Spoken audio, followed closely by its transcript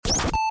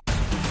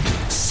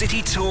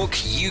City Talk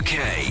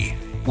UK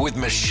with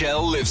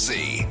Michelle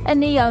Livesey. A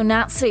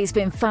neo-Nazi has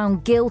been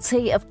found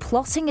guilty of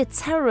plotting a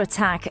terror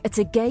attack at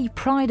a gay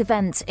pride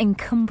event in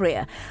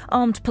Cumbria.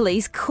 Armed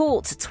police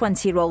caught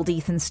 20-year-old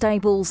Ethan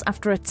Stables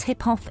after a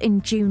tip-off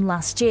in June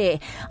last year.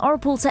 Our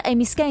reporter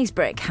Amy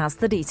Skaisbrick has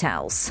the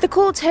details. The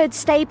court heard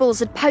Stables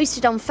had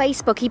posted on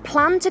Facebook he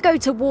planned to go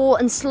to war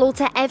and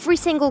slaughter every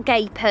single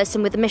gay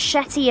person with a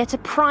machete at a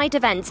pride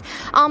event.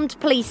 Armed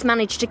police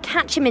managed to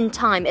catch him in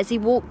time as he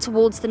walked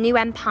towards the New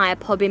Empire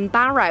pub in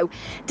Barrow.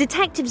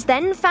 Detectives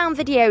then found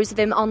videos of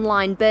him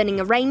online burning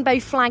a rainbow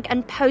flag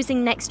and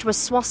posing next to a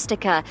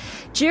swastika.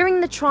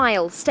 During the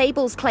trial,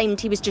 Stables claimed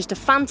he was just a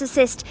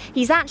fantasist,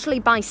 he's actually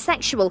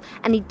bisexual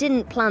and he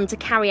didn't plan to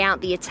carry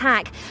out the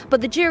attack.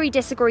 But the jury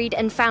disagreed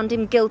and found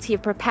him guilty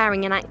of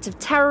preparing an act of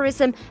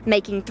terrorism,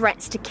 making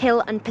threats to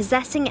kill and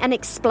possessing an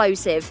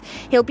explosive.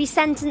 He'll be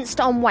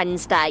sentenced on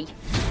Wednesday.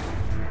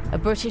 A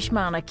British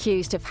man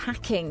accused of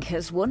hacking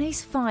has won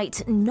his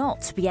fight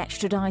not to be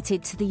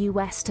extradited to the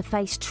US to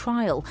face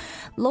trial.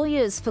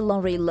 Lawyers for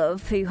Laurie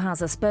Love, who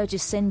has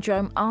Asperger's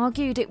syndrome,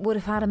 argued it would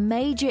have had a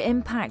major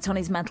impact on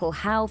his mental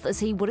health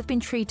as he would have been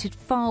treated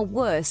far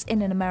worse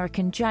in an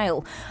American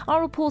jail.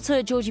 Our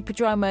reporter Georgie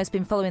Prodromou has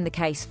been following the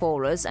case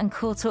for us and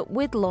caught up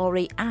with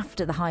Laurie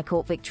after the High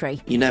Court victory.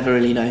 You never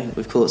really know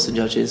with courts and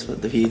judges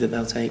what the view that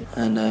they'll take,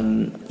 and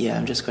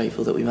I'm just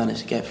grateful that we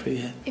managed to get through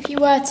here. If you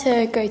were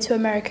to go to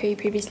America, you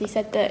previously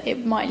said that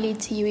it might lead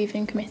to you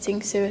even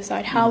committing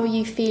suicide. How are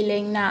you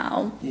feeling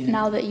now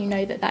that you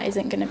know that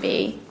isn't going to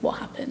be what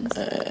happens?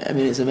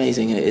 It's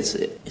amazing.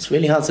 It's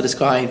really hard to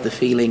describe the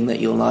feeling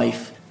that your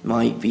life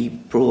might be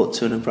brought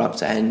to an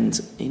abrupt end,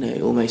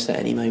 almost at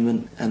any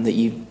moment, and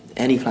that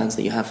any plans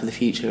that you have for the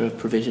future are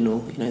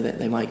provisional, that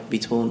they might be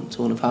torn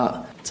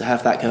apart. To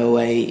have that go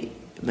away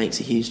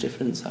makes a huge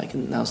difference. I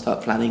can now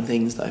start planning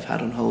things that I've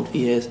had on hold for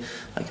years.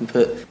 I can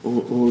put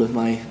all of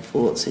my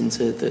thoughts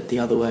into the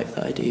other work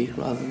that I do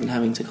rather than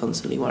having to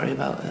constantly worry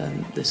about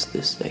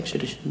this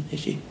extradition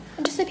issue.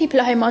 And just so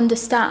people at home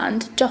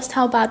understand, just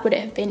how bad would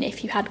it have been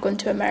if you had gone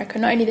to America?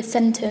 Not only the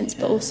sentence,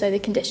 but also the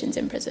conditions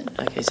in prison.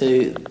 Okay, so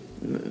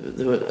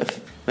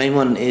the main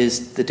one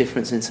is the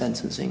difference in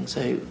sentencing.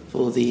 So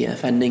for the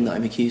offending that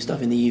I'm accused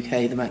of in the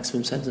UK, the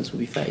maximum sentence would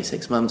be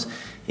 36 months.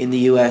 In the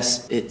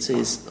US, it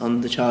is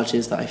on the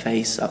charges that I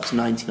face up to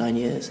 99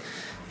 years.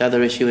 The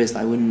other issue is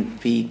that I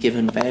wouldn't be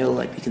given bail.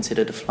 I'd be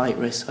considered a flight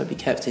risk. I'd be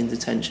kept in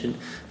detention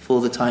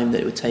for the time that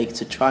it would take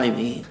to try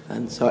me.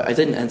 And so I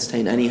didn't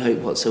entertain any hope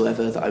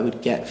whatsoever that I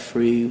would get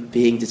through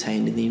being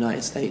detained in the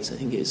United States. I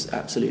think it's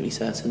absolutely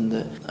certain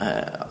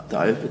that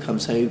I would become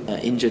so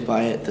injured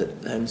by it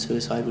that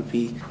suicide would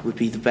be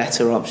the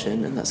better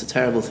option. And that's a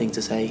terrible thing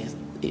to say.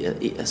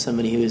 As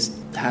somebody who has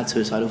had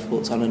suicidal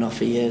thoughts on and off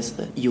for years,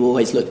 that you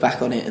always look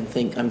back on it and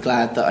think, I'm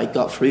glad that I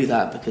got through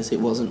that because it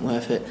wasn't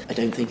worth it. I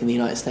don't think in the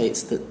United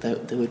States that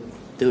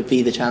there would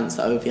be the chance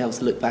that I would be able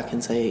to look back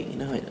and say,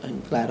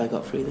 I'm glad I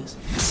got through this.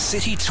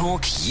 City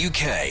Talk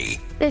UK.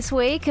 This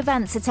week,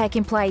 events are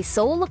taking place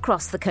all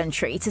across the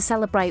country to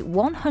celebrate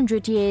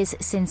 100 years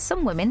since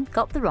some women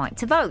got the right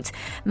to vote.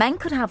 Men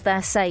could have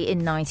their say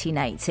in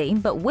 1918,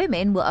 but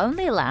women were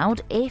only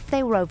allowed if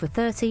they were over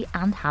 30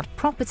 and had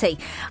property.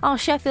 Our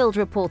Sheffield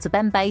reporter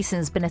Ben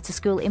Bason's been at a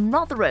school in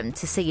Rotherham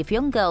to see if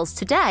young girls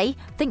today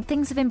think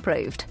things have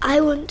improved.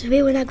 I want to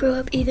be, when I grow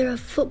up, either a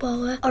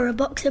footballer or a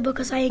boxer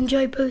because I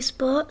enjoy both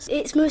sports.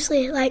 It's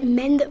mostly like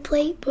men that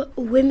play, but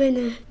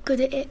women are good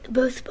at it,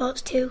 both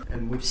sports too.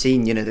 And we've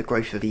seen, the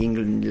growth of the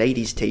England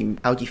ladies team.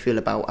 How do you feel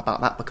about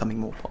that becoming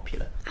more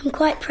popular? I'm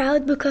quite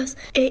proud because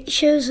it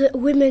shows that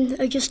women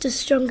are just as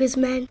strong as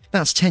men.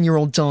 That's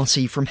 10-year-old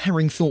Darcy from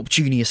Herringthorpe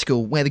Junior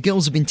School, where the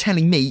girls have been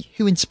telling me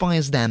who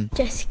inspires them.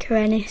 Jessica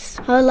Ennis.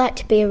 I would like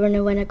to be a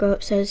runner when I grow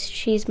up, so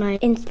she's my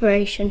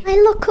inspiration. I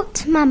look up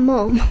to my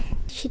mum.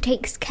 She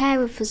takes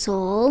care of us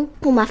all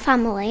my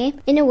family.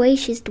 In a way,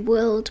 she's the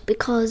world,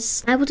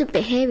 because I wouldn't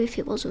be here if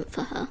it wasn't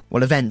for her.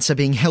 Well, events are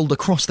being held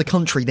across the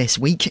country this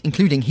week,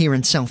 including here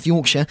in South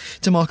Yorkshire,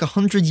 to mark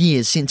 100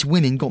 years since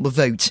women got the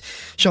vote.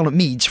 Charlotte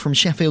Meads from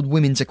Sheffield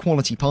Women's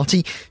Equality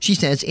Party, she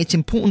says it's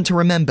important to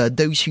remember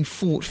those who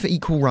fought for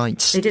equal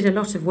rights. They did a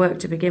lot of work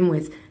to begin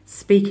with,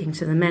 speaking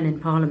to the men in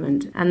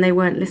Parliament, and they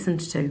weren't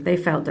listened to. They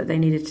felt that they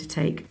needed to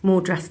take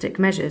more drastic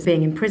measures,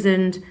 being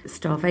imprisoned,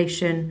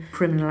 starvation,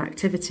 criminal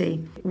activity.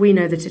 We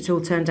know that it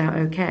all turned out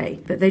okay,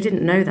 but they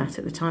didn't know that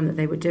at the time that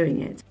they were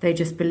doing it. They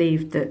just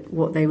believed that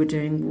what they were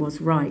doing was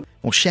right.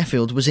 Well,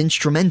 Sheffield was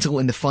instrumental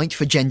in the fight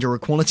for gender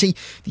equality.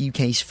 The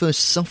UK's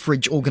first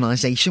suffrage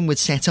organisation was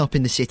set up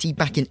in the city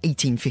back in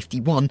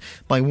 1851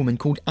 by a woman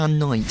called Anne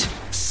Knight.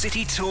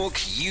 City Talk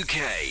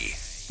UK.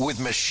 with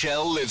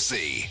Michelle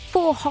Livesey.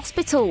 4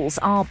 hospitals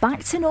are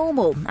back to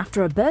normal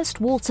after a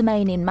burst water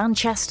main in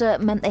Manchester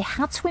meant they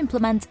had to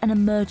implement an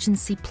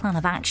emergency plan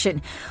of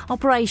action.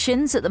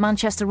 Operations at the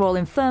Manchester Royal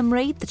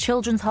Infirmary, the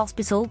Children's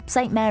Hospital,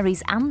 St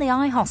Mary's and the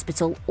Eye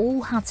Hospital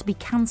all had to be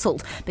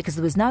cancelled because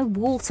there was no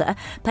water.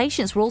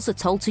 Patients were also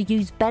told to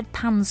use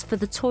bedpans for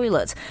the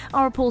toilet.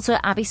 Our reporter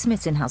Abby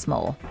Smitten has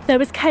more. There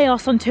was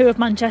chaos on 2 of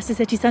Manchester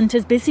city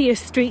centre's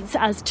busiest streets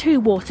as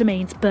 2 water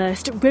mains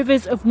burst.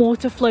 Rivers of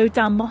water flowed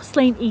down Moss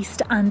Lane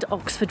East and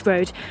Oxford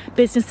Road.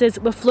 Businesses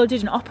were flooded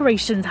and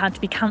operations had to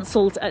be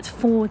cancelled at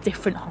 4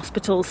 different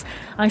hospitals.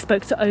 I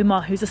spoke to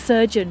Omar, who's a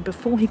surgeon,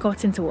 before he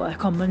got into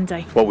work on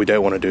Monday. What we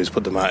don't want to do is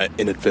put them at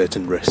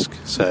inadvertent risk.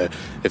 So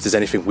if there's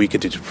anything we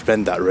could do to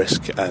prevent that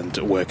risk and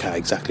work out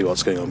exactly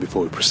what's going on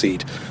before we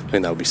proceed, I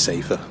think that would be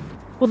safer.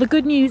 Well, the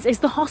good news is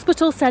the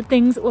hospital said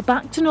things were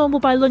back to normal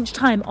by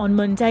lunchtime on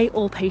Monday.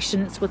 All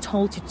patients were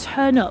told to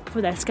turn up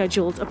for their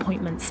scheduled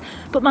appointments.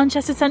 But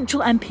Manchester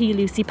Central MP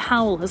Lucy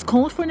Powell has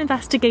called for an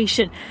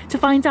investigation to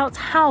find out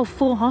how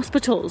 4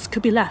 hospitals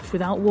could be left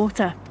without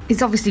water.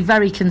 It's obviously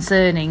very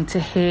concerning to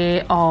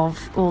hear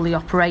of all the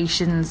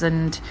operations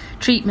and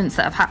treatments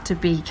that have had to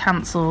be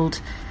cancelled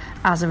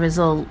as a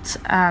result.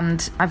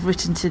 And I've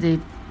written to the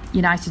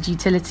United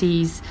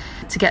Utilities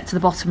to get to the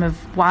bottom of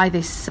why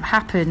this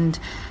happened,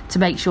 to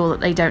make sure that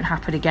they don't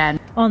happen again.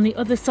 On the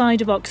other side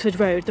of Oxford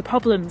Road, the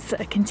problems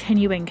are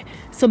continuing.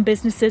 Some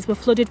businesses were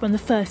flooded when the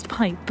first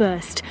pipe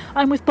burst.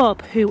 I'm with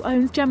Bob, who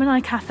owns Gemini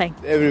Cafe.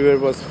 Everywhere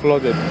was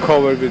flooded,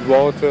 covered with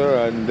water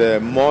and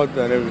mud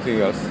and everything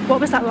else. What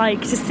was that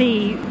like to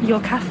see your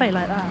cafe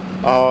like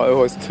that? Oh, it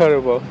was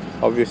terrible.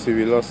 Obviously,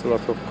 we lost a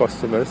lot of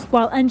customers.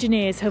 While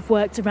engineers have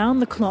worked around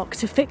the clock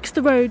to fix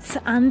the roads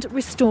and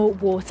restore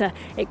water,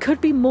 it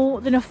could be more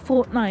than a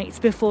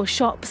fortnight before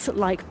shops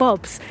like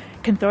Bob's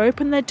can throw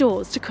open their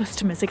doors to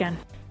customers again.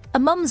 A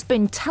mum's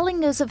been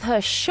telling us of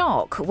her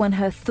shock when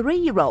her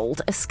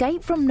 3-year-old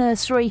escaped from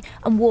nursery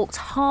and walked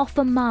half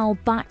a mile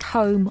back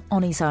home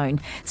on his own.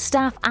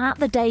 Staff at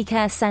the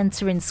daycare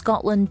centre in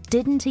Scotland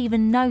didn't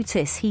even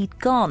notice he'd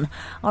gone.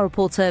 Our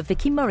reporter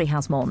Vicky Murray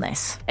has more on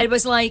this. It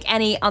was like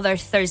any other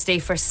Thursday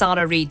for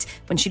Sarah Reid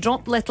when she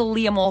dropped little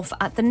Liam off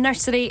at the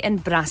nursery in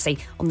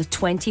Brassey on the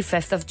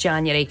 25th of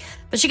January.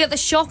 But she got the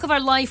shock of her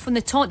life when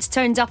the tot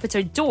turned up at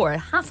her door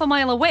half a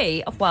mile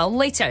away a while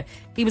later.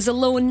 He was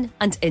alone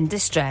and in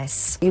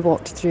distress. He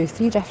walked through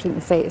 3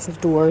 different sets of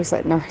doors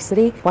at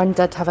nursery. One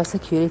did have a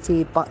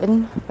security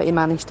button, but he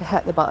managed to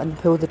hit the button,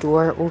 pull the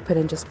door open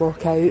and just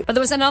walk out. But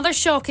there was another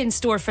shock in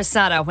store for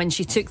Sarah when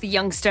she took the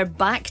youngster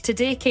back to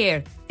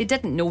daycare. They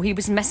didn't know he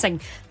was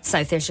missing.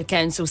 South Ayrshire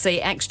Council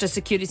say extra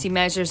security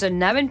measures are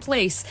now in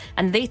place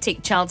and they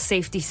take child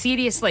safety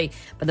seriously.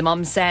 But the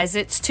mum says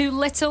it's too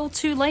little,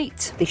 too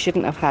late. They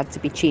shouldn't have had to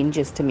be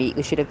changes to make.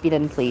 They should have been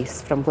in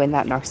place from when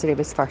that nursery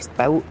was first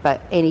built.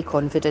 But any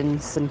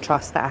confidence and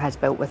trust that I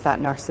had built with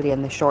that nursery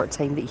in the short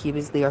time that he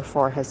was there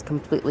for has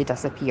completely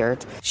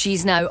disappeared.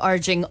 She's now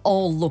urging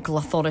all local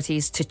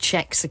authorities to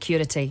check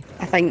security.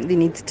 I think they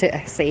need to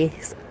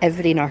assess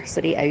every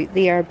nursery out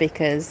there,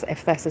 because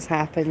if this has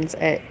happened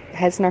at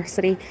his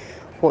nursery,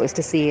 what is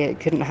to say it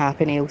couldn't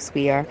happen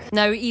elsewhere.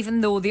 Now, even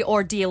though the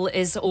ordeal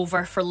is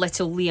over for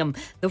little Liam,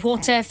 the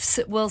what ifs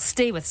will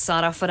stay with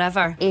Sarah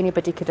forever.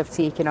 Anybody could have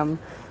taken him.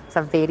 It's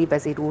a very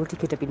busy road. He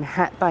could have been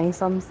hit by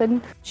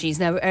something. She's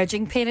now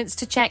urging parents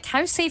to check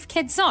how safe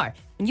kids are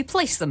when you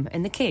place them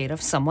in the care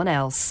of someone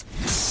else.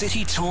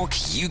 City Talk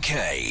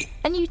UK.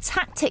 A new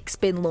tactic's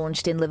been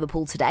launched in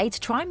Liverpool today to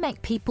try and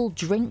make people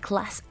drink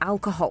less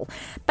alcohol.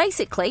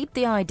 Basically,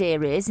 the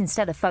idea is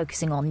instead of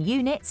focusing on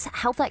units,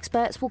 health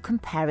experts will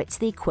compare it to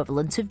the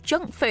equivalent of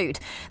junk food.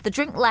 The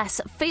Drink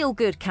Less Feel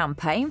Good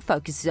campaign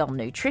focuses on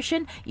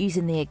nutrition,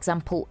 using the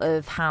example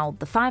of how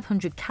the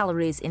 500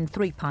 calories in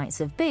 3 pints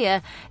of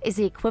beer is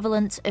the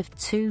equivalent of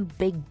 2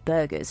 big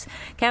burgers.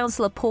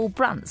 Councillor Paul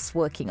Brant's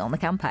working on the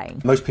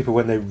campaign. Most people,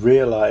 when they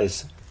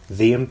realise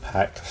the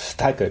impact, are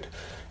staggered.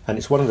 And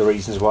it's one of the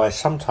reasons why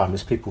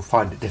sometimes people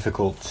find it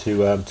difficult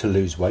to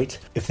lose weight.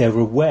 If they're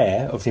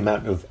aware of the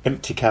amount of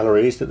empty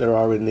calories that there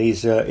are in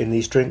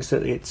these drinks,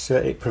 that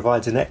it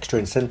provides an extra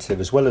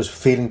incentive, as well as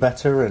feeling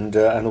better and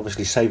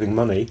obviously saving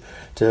money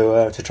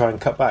to try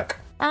and cut back.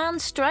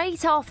 And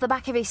straight off the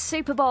back of his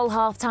Super Bowl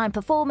halftime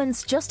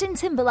performance, Justin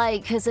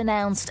Timberlake has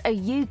announced a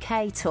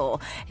UK tour.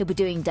 He'll be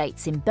doing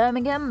dates in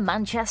Birmingham,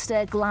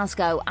 Manchester,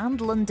 Glasgow and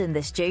London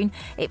this June.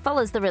 It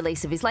follows the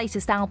release of his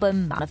latest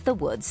album, Man of the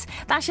Woods.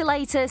 That's your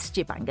latest.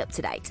 You're bang up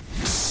to date.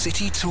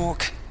 City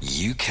Talk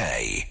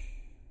UK.